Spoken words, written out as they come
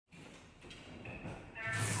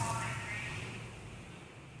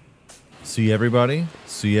See everybody?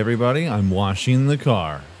 See everybody? I'm washing the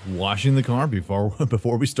car. Washing the car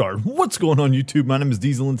before we start. What's going on, YouTube? My name is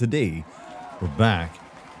Diesel, and today we're back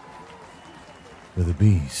with a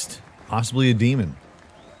beast. Possibly a demon.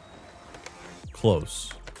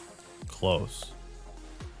 Close. Close.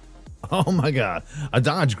 Oh my god. A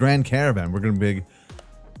Dodge Grand Caravan. We're gonna be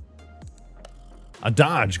a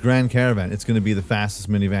Dodge Grand Caravan. It's gonna be the fastest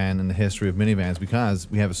minivan in the history of minivans because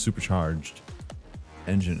we have a supercharged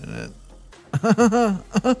engine in it. We're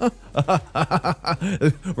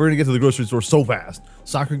gonna get to the grocery store so fast.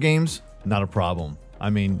 Soccer games, not a problem. I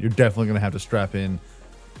mean, you're definitely gonna have to strap in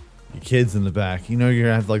your kids in the back. You know, you're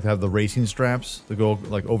gonna have to have the racing straps that go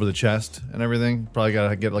like over the chest and everything. Probably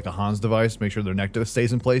gotta get like a Hans device, make sure their neck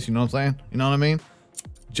stays in place. You know what I'm saying? You know what I mean?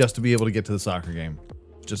 Just to be able to get to the soccer game.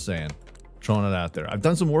 Just saying, throwing it out there. I've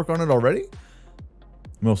done some work on it already.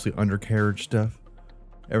 Mostly undercarriage stuff.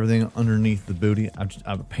 Everything underneath the booty.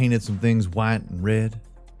 I've painted some things white and red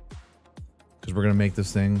because we're gonna make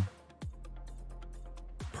this thing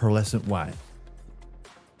pearlescent white.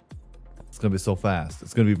 It's gonna be so fast.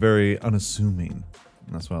 It's gonna be very unassuming.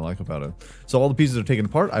 And that's what I like about it. So all the pieces are taken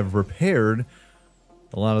apart. I've repaired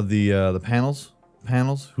a lot of the panels.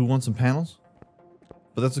 Who wants some panels?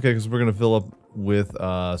 But that's okay because we're gonna fill up with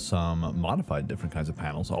some modified different kinds of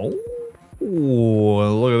panels. Oh,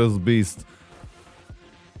 look at this beast.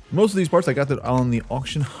 Most of these parts I got that on the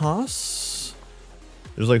auction house.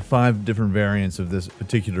 There's like 5 different variants of this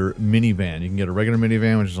particular minivan. You can get a regular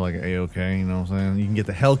minivan, which is like A-okay, you know what I'm saying? You can get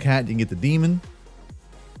the Hellcat, you can get the Demon.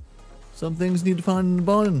 Some things need to find in the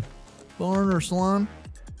barn or salon.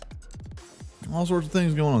 All sorts of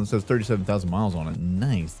things going on. It says 37,000 miles on it.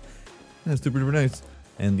 Nice. That's super duper nice.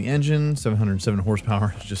 And the engine, 707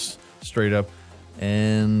 horsepower, just straight up.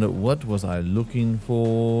 And what was I looking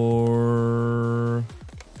for?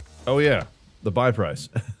 Oh yeah, the buy price.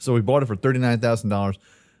 So we bought it for $39,000,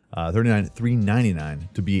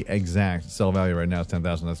 $39,399 to be exact. Sell value right now is $10,000.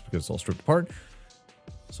 That's because it's all stripped apart.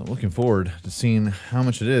 So I'm looking forward to seeing how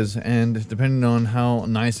much it is, and depending on how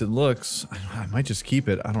nice it looks, I might just keep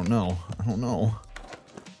it. I don't know.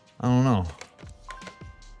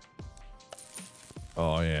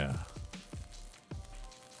 Oh yeah.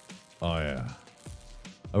 Oh yeah.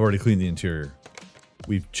 I've already cleaned the interior.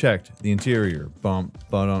 We've checked the interior. So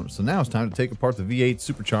now it's time to take apart the V8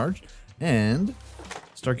 supercharged and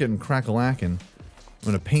start getting crack-a-lacking. I'm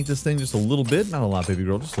going to paint this thing just a little bit. Not a lot, baby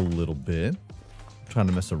girl, just a little bit. I'm trying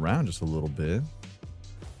to mess around just a little bit.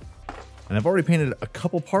 And I've already painted a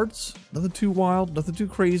couple parts. Nothing too wild, nothing too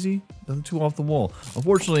crazy, nothing too off the wall.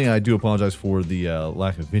 Unfortunately, I do apologize for the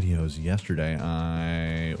lack of videos yesterday.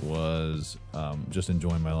 I was just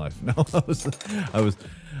enjoying my life. No, I was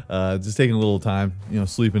just taking a little time, you know,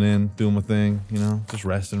 sleeping in, doing my thing, you know, just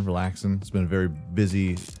resting, relaxing. It's been a very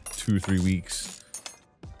busy 2 or 3 weeks.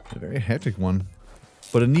 A very hectic one,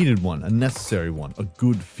 but a needed one, a necessary one, a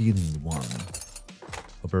good feeling one.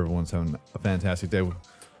 Hope everyone's having a fantastic day.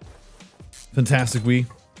 Fantastic week.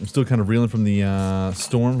 I'm still kind of reeling from the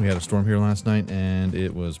storm. We had a storm here last night, and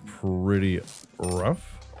it was pretty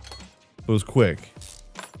rough. It was quick,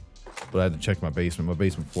 but I had to check my basement. My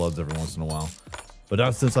basement floods every once in a while. But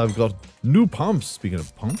now since I've got new pumps, speaking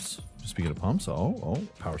of pumps, oh,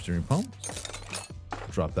 power steering pumps.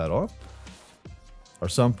 Drop that off. Our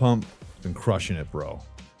sump pump has been crushing it, bro.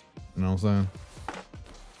 You know what I'm saying?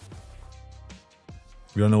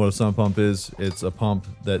 If you don't know what a sump pump is, it's a pump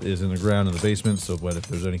that is in the ground in the basement. So what if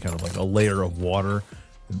there's any kind of like a layer of water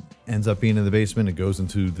that ends up being in the basement, it goes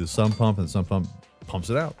into the sump pump, and the sump pump pumps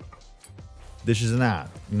it out. Dishes it out.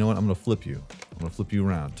 You know what? I'm gonna flip you. I'm gonna flip you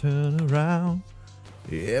around. Turn around.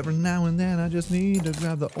 Every now and then I just need to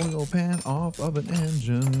grab the oil pan off of an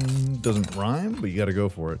engine. Doesn't rhyme, but you gotta go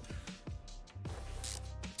for it.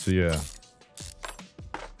 So yeah,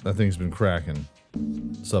 that thing's been cracking.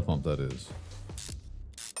 Sump pump, that is.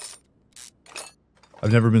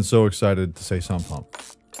 I've never been so excited to say sump pump.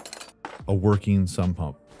 A working sump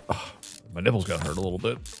pump. Oh, my nipples got hurt a little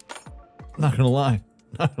bit. Not gonna lie.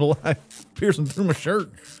 Piercing through my shirt.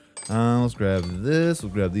 Let's grab this.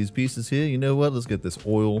 We'll grab these pieces here. You know what? Let's get this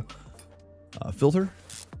oil filter.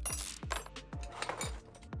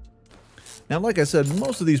 Now, like I said,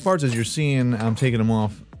 most of these parts, as you're seeing, I'm taking them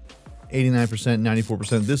off 89%,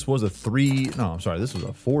 94%. This was a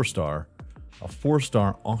 4-star. A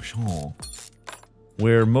 4-star auction,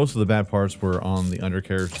 where most of the bad parts were on the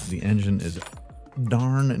undercarriage. The engine is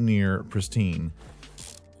darn near pristine,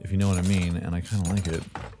 if you know what I mean, and I kind of like it.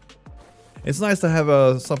 It's nice to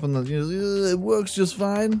have something that, you know, it works just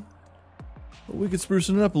fine, but we could spruce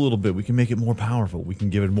it up a little bit. We can make it more powerful. We can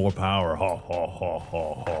give it more power. Ha ha ha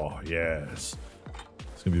ha ha. Yes.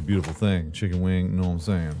 It's gonna be a beautiful thing. Chicken wing, you know what I'm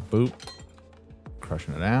saying? Boop.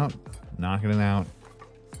 Crushing it out. Knocking it out.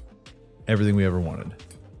 Everything we ever wanted.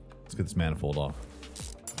 Let's get this manifold off.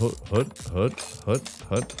 Hood.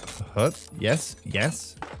 Yes,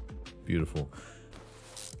 yes. Beautiful.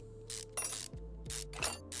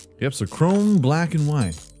 Yep, so chrome, black, and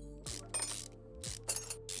white.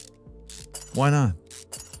 Why not?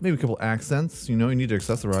 Maybe a couple accents. You know, you need to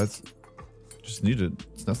accessorize. Just need it.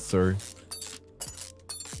 It's necessary.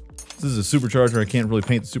 This is a supercharger. I can't really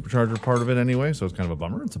paint the supercharger part of it anyway, so it's kind of a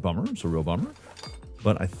bummer. It's a bummer. It's a real bummer.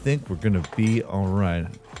 But I think we're going to be all right.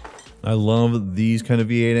 I love these kind of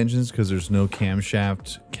V8 engines because there's no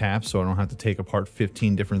camshaft cap, so I don't have to take apart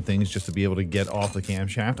 15 different things just to be able to get off the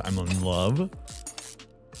camshaft. I'm in love.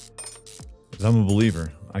 I'm a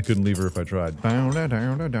believer. I couldn't leave her if I tried.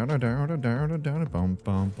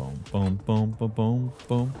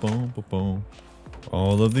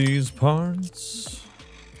 All of these parts,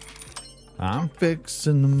 I'm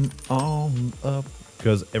fixing them all up.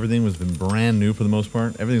 Because everything has been brand new for the most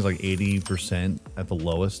part. Everything's like 80% at the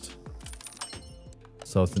lowest.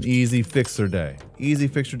 So it's an easy fixer day. Easy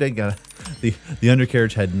fixer day. Got the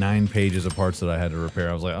undercarriage had 9 pages of parts that I had to repair.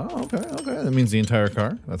 I was like, oh, okay. That means the entire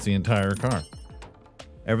car. That's the entire car.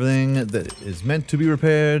 Everything that is meant to be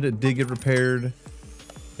repaired did get repaired,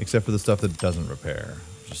 except for the stuff that doesn't repair,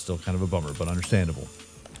 which is still kind of a bummer, but understandable.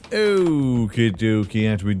 Okie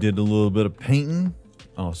dokie. After we did a little bit of painting.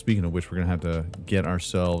 Oh, speaking of which, we're gonna have to get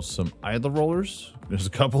ourselves some idler rollers. There's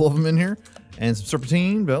a couple of them in here, and some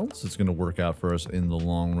serpentine belts. It's gonna work out for us in the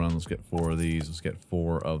long run. Let's get 4 of these. Let's get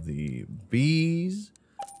 4 of the Bs,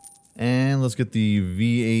 and let's get the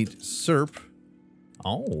V8 Serp.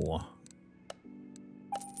 Oh,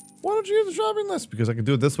 why don't you use the shopping list? Because I can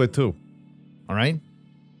do it this way too. All right.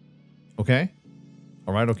 Okay.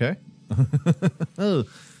 All right. Okay.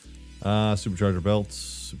 Supercharger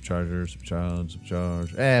belts, supercharge.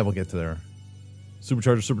 We'll get to there.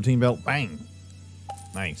 Supercharger serpentine belt, bang.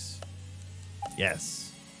 Nice.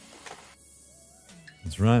 Yes.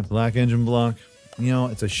 That's right, black engine block. You know,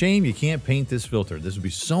 it's a shame you can't paint this filter. This would be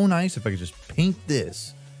so nice if I could just paint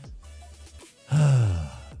this.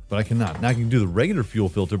 But I cannot. Now I can do the regular fuel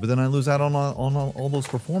filter, but then I lose out on all those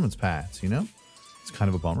performance pads, you know? It's kind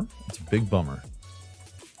of a bummer. It's a big bummer.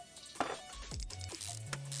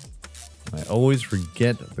 I always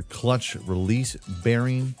forget the clutch release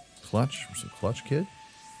bearing. Clutch? Where's the clutch kit?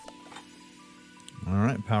 All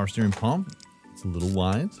right, power steering pump. It's a little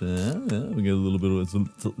wide. We get a little bit of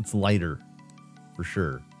it's lighter for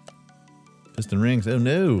sure. Piston rings. Oh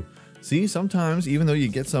no. See, sometimes even though you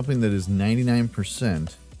get something that is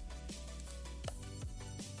 99%,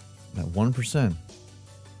 that 1%,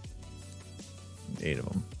 8 of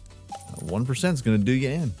them, that 1% is going to do you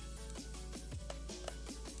in.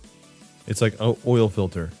 It's like an oil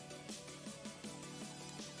filter.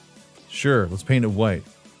 Sure, let's paint it white.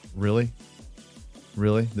 Really?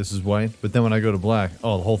 Really? This is white? But then when I go to black,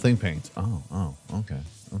 oh, the whole thing paints. Oh, okay.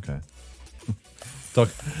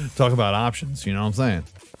 Talk about options, you know what I'm saying?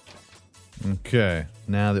 Okay,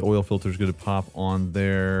 now the oil filter is going to pop on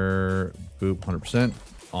there. Boop, 100%.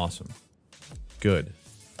 Awesome. Good.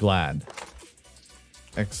 Glad.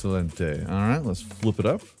 Excellent day. All right, let's flip it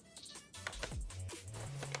up.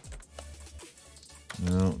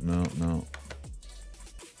 No.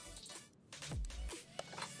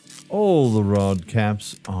 All the rod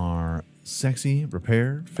caps are sexy,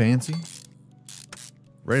 repaired, fancy.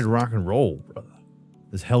 Ready to rock and roll, brother.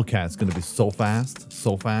 This Hellcat's going to be so fast,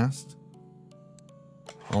 so fast.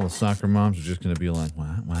 All the soccer moms are just going to be like,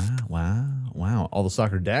 wow. All the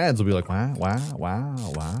soccer dads will be like, wow.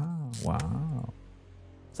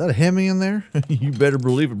 Is that a Hemi in there? You better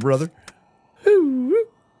believe it, brother.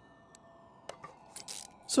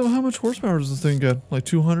 So how much horsepower does this thing get? Like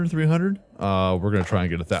 200, 300? We're going to try and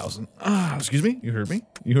get 1,000. Excuse me? You heard me?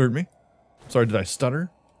 You heard me? Sorry, did I stutter?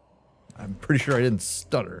 I'm pretty sure I didn't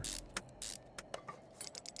stutter.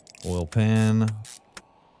 Oil pan.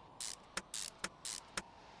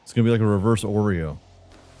 It's going to be like a reverse Oreo.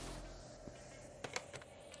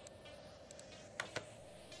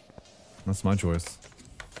 That's my choice.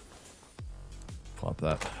 Pop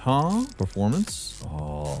that. Huh? Performance?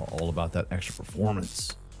 Oh, all about that extra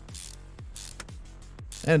performance.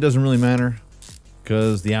 And it doesn't really matter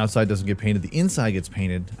because the outside doesn't get painted. The inside gets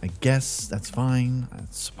painted. I guess that's fine. I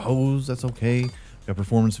suppose that's okay. Got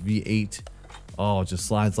performance V8. Oh, it just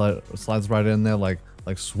slides right in there like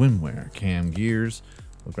swimwear. Cam gears.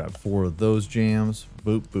 We'll grab 4 of those jams.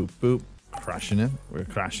 Boop, boop, boop. Crushing it. We're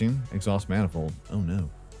crashing. Exhaust manifold. Oh no.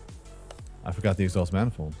 I forgot the exhaust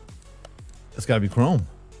manifold. It's got to be chrome.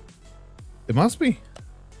 It must be.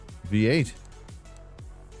 V8.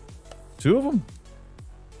 2 of them.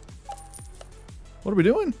 What are we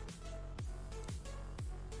doing?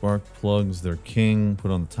 Spark plugs, they're king.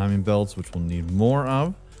 Put on the timing belts, which we'll need more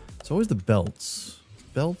of. It's always the belts.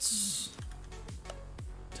 Belts.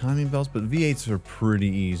 Timing belts, but V8s are pretty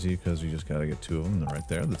easy because you just gotta get 2 of them. They're right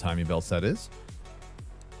there. The timing belts, that is.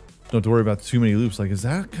 Don't have to worry about too many loops. Like, does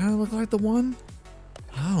that kind of look like the one?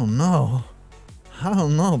 I don't know. I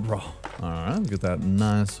don't know, bro. Alright, look at that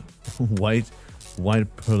nice white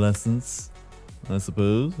pearlescence, I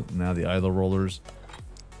suppose. Now the idler rollers.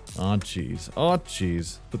 Oh, jeez. Oh,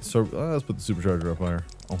 jeez. Let's put the supercharger up higher.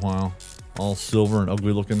 Oh, wow. All silver and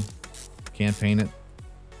ugly looking. Can't paint it.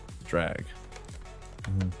 Drag.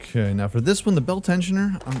 Okay, now for this one, the belt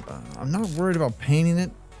tensioner, I'm not worried about painting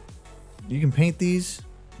it. You can paint these.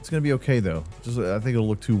 It's going to be okay, though. Just I think it'll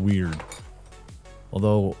look too weird.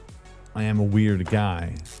 Although, I am a weird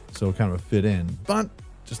guy, so it kind of fit in. But,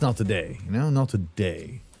 just not today, you know? Not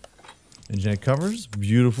today. Engine covers.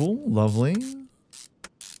 Beautiful. Lovely.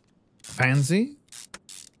 Fancy.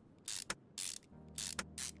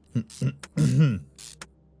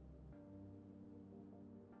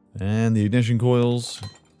 And the ignition coils,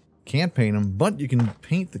 can't paint them, but you can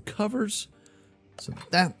paint the covers, so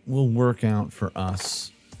that will work out for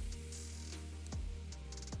us.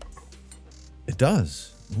 It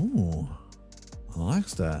does. Ooh, I like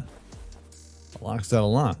that. I like that a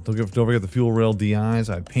lot. Don't forget the fuel rail DIs.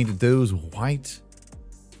 I painted those white.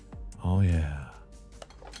 Oh yeah.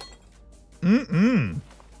 All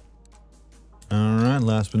right,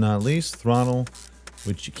 last but not least, throttle,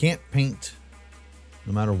 which you can't paint.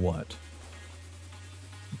 No matter what.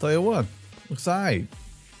 I'll tell you what, looks alright.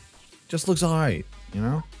 Just looks alright, you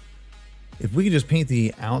know? If we could just paint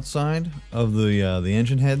the outside of the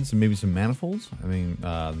engine heads and maybe some manifolds, I mean,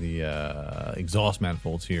 the exhaust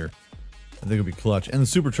manifolds here, I think it would be clutch. And the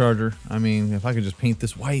supercharger, I mean, if I could just paint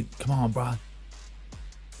this white, come on, bro.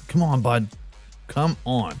 Come on, bud. Come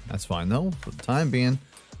on. That's fine, though. For the time being,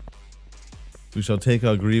 we shall take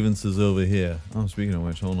our grievances over here. Oh, speaking of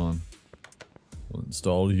which, hold on. We'll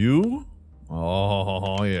install you.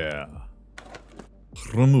 Oh, yeah.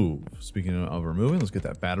 Remove. Speaking of removing, let's get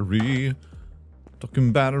that battery.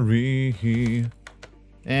 Talking battery.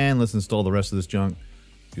 And let's install the rest of this junk.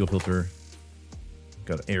 Fuel filter.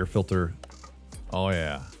 Got an air filter. Oh,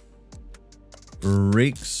 yeah.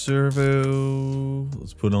 Brake servo.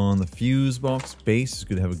 Let's put on the fuse box. Base. It's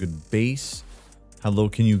good to have a good base. How low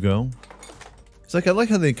can you go? It's like, I like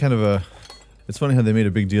how they kind of, it's funny how they made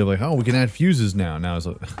a big deal, like, oh, we can add fuses now. Now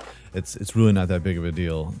it's really not that big of a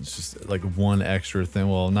deal. It's just like one extra thing.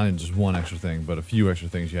 Well, not even just one extra thing, but a few extra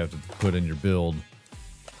things you have to put in your build.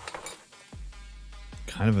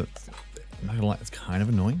 Kind of I'm not gonna lie, it's kind of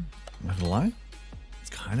annoying. I'm not gonna lie, it's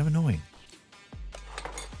kind of annoying,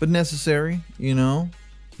 but necessary, you know,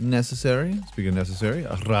 necessary. Speaking of necessary,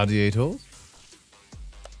 radiators.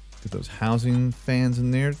 Get those housing fans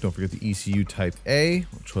in there. Don't forget the ECU Type A.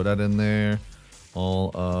 We'll throw that in there.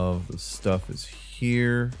 All of the stuff is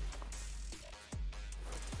here.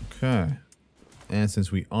 Okay. And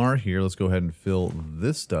since we are here, let's go ahead and fill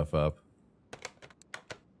this stuff up.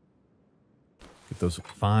 Get those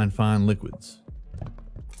fine, fine liquids.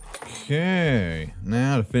 Okay.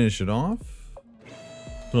 Now to finish it off,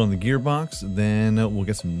 put on the gearbox. Then we'll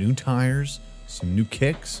get some new tires, some new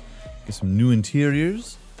kicks, get some new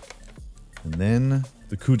interiors. And then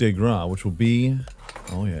the coup de grace, which will be,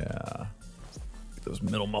 oh yeah, get those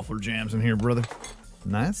middle muffler jams in here, brother.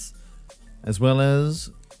 Nice. As well as,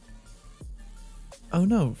 oh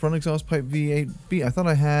no, front exhaust pipe V8B. I thought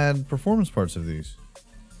I had performance parts of these.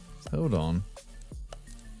 Hold on.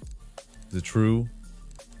 Is it true?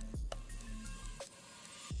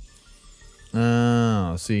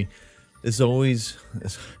 Oh, see, this always,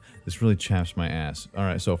 this really chaps my ass. All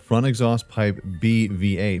right, so front exhaust pipe B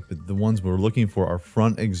V8, but the ones we're looking for are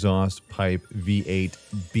front exhaust pipe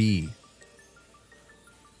V8B.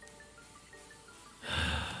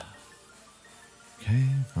 Okay,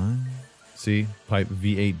 fine. See, pipe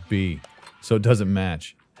V8B. So it doesn't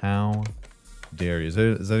match. How dare you? Is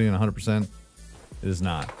that even 100%? It is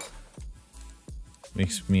not.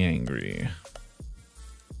 Makes me angry.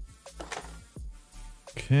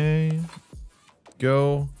 Okay.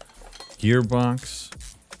 Go. Gearbox,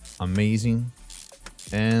 amazing.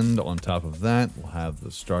 And on top of that, we'll have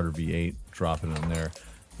the starter V8 dropping in there.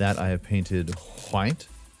 That I have painted white.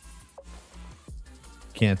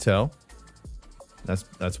 Can't tell.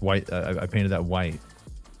 That's white. I painted that white.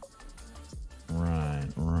 Right.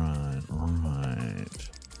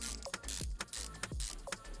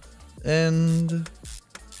 And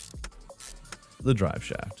the drive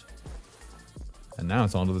shaft. And now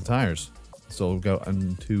it's onto the tires. So we'll go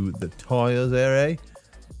into the tires area.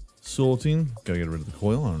 Sorting. Gotta get rid of the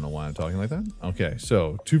coil. I don't know why I'm talking like that. Okay,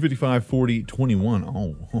 so 255, 40, 21.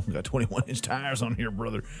 Oh, we got 21-inch tires on here,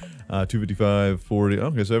 brother. 255, 40.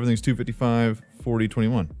 Okay, so everything's 255, 40,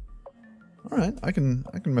 21. All right, I can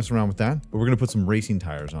mess around with that. But we're gonna put some racing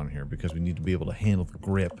tires on here because we need to be able to handle the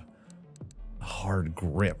grip. Hard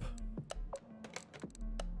grip.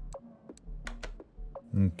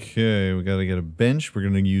 Okay, we gotta get a bench. We're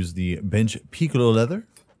gonna use the bench piccolo leather.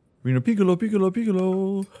 We're gonna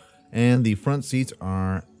piccolo. And the front seats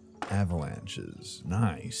are avalanches.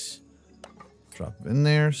 Nice. Drop it in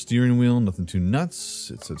there. Steering wheel, nothing too nuts.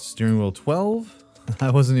 It's a steering wheel 12.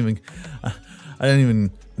 I didn't even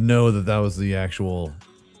know that was the actual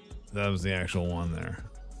one there.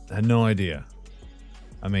 I had no idea.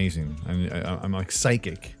 Amazing. I'm like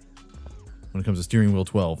psychic when it comes to steering wheel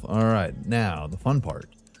 12. All right, now the fun part.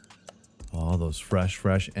 Oh, those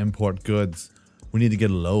fresh import goods. We need to get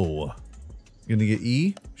low. You gonna get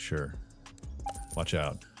E? Sure. Watch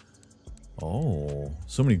out. Oh,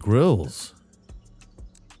 so many grills.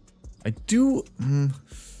 I'm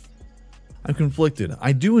conflicted.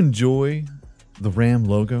 I do enjoy the Ram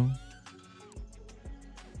logo.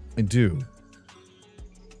 I do.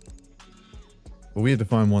 But we have to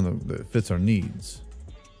find one that fits our needs.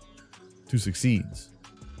 To succeeds.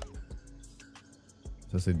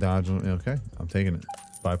 Does it say Dodge? Okay, I'm taking it.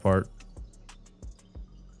 Buy part.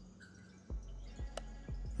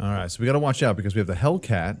 Alright, so we gotta watch out because we have the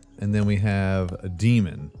Hellcat and then we have a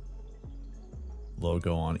Demon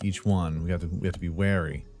logo on each one. We have to be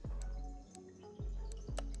wary.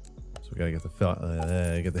 So we gotta get the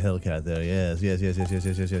Hellcat there. Yes.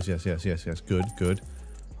 Good.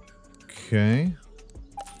 Okay.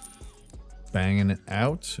 Banging it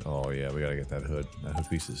out. Oh yeah, we gotta get that hood. That hood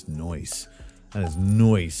piece is nice. That is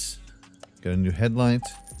nice. Got a new headlight.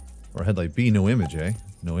 Or headlight B, no image, eh?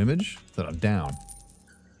 No image? Then I'm down.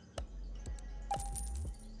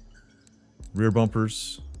 Rear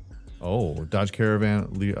bumpers. Oh, Dodge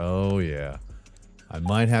Caravan. Oh, yeah. I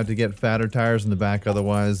might have to get fatter tires in the back,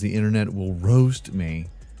 otherwise the internet will roast me.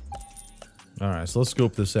 Alright, so let's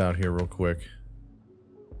scope this out here real quick.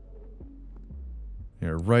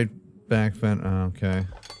 Here, right back fender. Okay.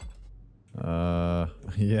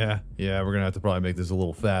 Yeah, we're gonna have to probably make this a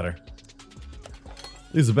little fatter.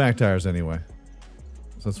 These are back tires anyway.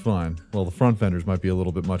 So that's fine. Well, the front fenders might be a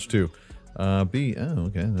little bit much too. B. Oh,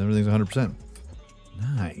 okay. Everything's 100%.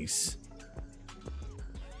 Nice.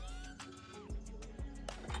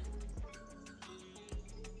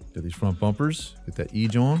 Get these front bumpers. Get that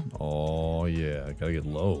edge on. Oh, yeah. I gotta get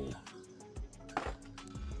low.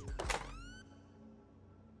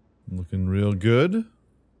 Looking real good.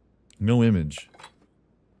 No image.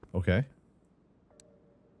 Okay.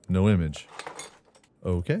 No image.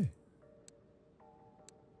 Okay.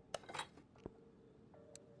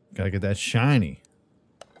 Gotta get that shiny.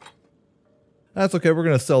 That's okay. We're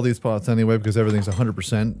going to sell these pots anyway because everything's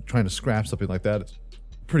 100%. Trying to scrap something like that, it's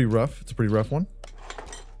pretty rough. It's a pretty rough one.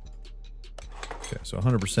 Okay, so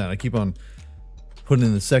 100%. I keep on putting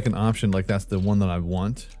in the second option like that's the one that I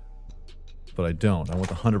want. But I don't. I want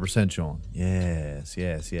the 100% shown. Yes.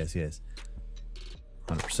 100%.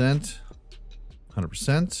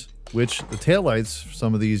 100%. Which the taillights,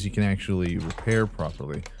 some of these you can actually repair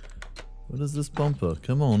properly. What is this bumper?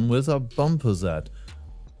 Come on, where's our bumpers at?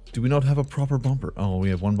 Do we not have a proper bumper? Oh, we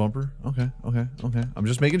have one bumper? Okay. I'm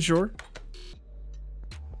just making sure.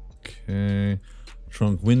 Okay.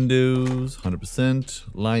 Trunk windows, 100%.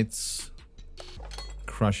 Lights.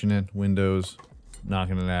 Crushing it. Windows.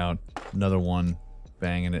 Knocking it out. Another one.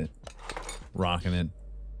 Banging it. Rocking it.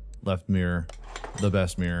 Left mirror. The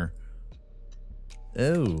best mirror.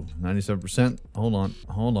 Oh, 97%. Hold on.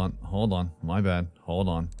 My bad. Hold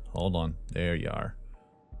on. There you are.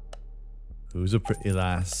 Who's a pretty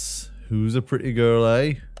lass? Who's a pretty girl,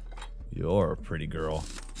 eh? You're a pretty girl.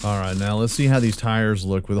 Alright, now let's see how these tires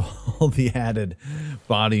look with all the added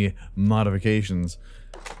body modifications.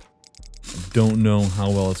 Don't know how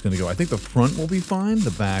well it's going to go. I think the front will be fine.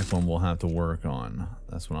 The back one we'll have to work on.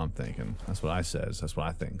 That's what I'm thinking. That's what I says. That's what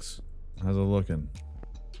I thinks. How's it looking?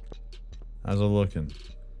 I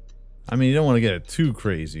mean, you don't want to get it too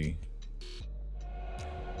crazy.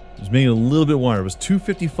 Just make it a little bit wider. It was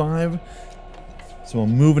 255, so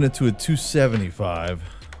I'm moving it to a 275.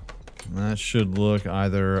 That should look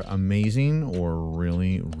either amazing or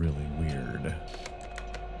really, really weird.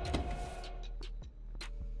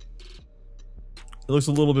 It looks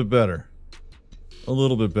a little bit better. Not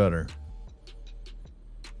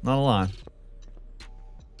a lot,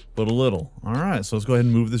 but a little. All right, so let's go ahead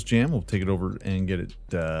and move this jam. We'll take it over and get it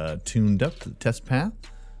tuned up to the test path.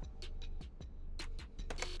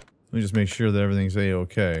 Let me just make sure that everything's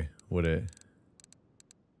A-okay with it.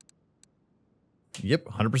 Yep,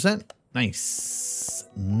 100%. Nice.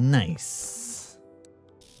 Nice.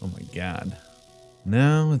 Oh my god.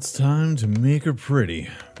 Now it's time to make her pretty.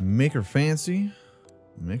 Make her fancy.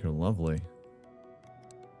 Make her lovely.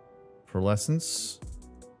 Pearlescence.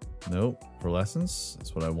 Nope. Pearlescence.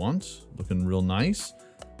 That's what I want. Looking real nice.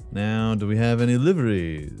 Now, do we have any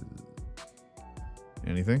liveries?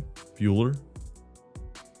 Anything? Fueler?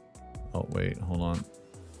 Oh, wait. Hold on.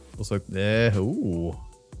 Looks like... ooh.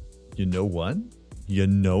 You know what? You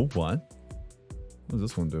know what? What does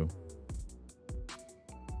this one do?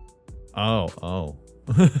 Oh, oh.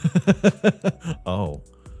 Oh.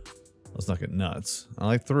 Let's not get nuts. I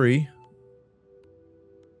like 3.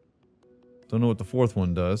 Don't know what the 4th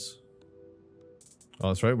one does. Oh,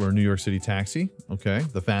 that's right. We're a New York City taxi. Okay.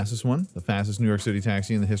 The fastest one. The fastest New York City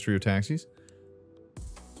taxi in the history of taxis.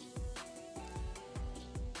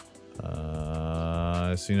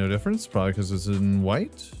 I see no difference. Probably because it's in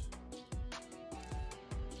white.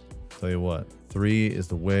 Tell you what. 3 is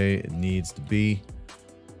the way it needs to be.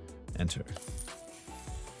 Enter.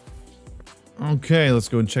 Okay, let's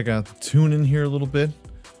go and check out the tuning here a little bit.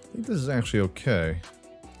 I think this is actually okay.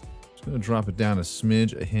 Just gonna drop it down a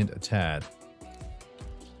smidge, a hint, a tad.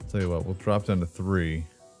 Tell you what, we'll drop down to 3.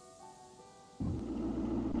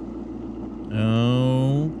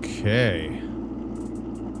 Okay.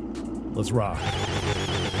 Let's rock.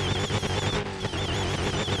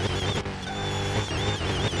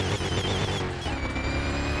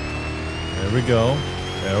 There we go.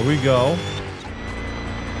 There we go.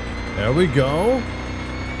 There we go.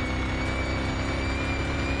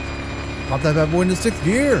 Pop that bad boy into 6th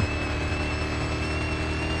gear.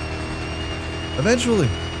 Eventually.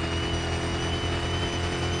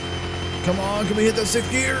 Come on, can we hit that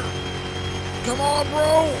 6th gear? Come on,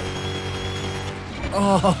 bro.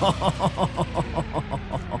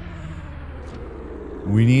 Oh.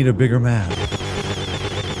 We need a bigger map.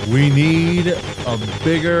 We need a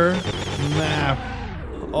bigger map.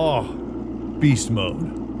 Oh, beast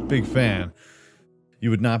mode. Big fan.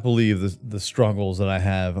 You would not believe the struggles that I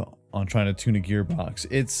have on trying to tune a gearbox.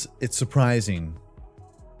 It's surprising.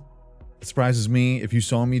 It surprises me. If you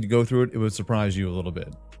saw me to go through it, it would surprise you a little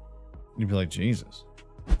bit. You'd be like, Jesus.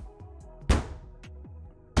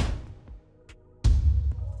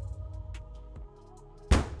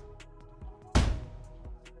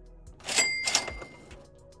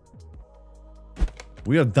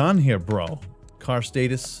 We are done here, bro. Car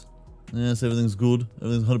status. Yes, everything's good.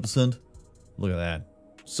 Everything's 100%. Look at that.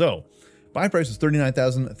 So, buy price is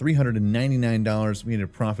 $39,399. We need a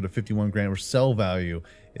profit of 51 grand. Our sell value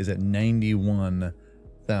is at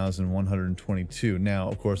 91,122. Now,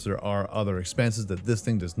 of course, there are other expenses that this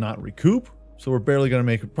thing does not recoup. So we're barely gonna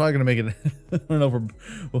make it. Probably gonna make it. I don't know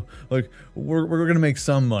if we're gonna make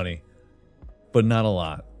some money, but not a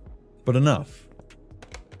lot, but enough.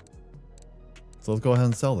 So let's go ahead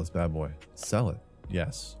and sell this bad boy. Sell it.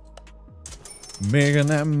 Yes. Making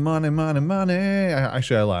that money, money, money.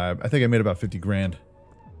 Actually, I lied. I think I made about 50 grand.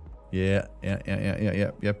 Yeah. But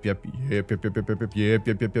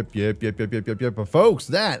folks,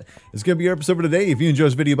 that is going to be your episode for today. If you enjoyed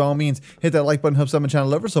this video, by all means, hit that like button, helps out my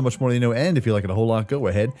channel over so much more than you know. And if you like it a whole lot, go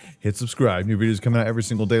ahead, hit subscribe. New videos coming out every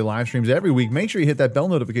single day, live streams every week. Make sure you hit that bell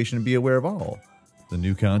notification and be aware of all the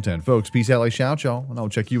new content. Folks, peace out, like shout, y'all, and I'll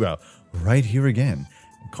check you out right here again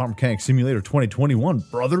in Car Mechanic Simulator 2021,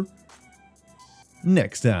 brother.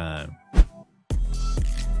 Next time.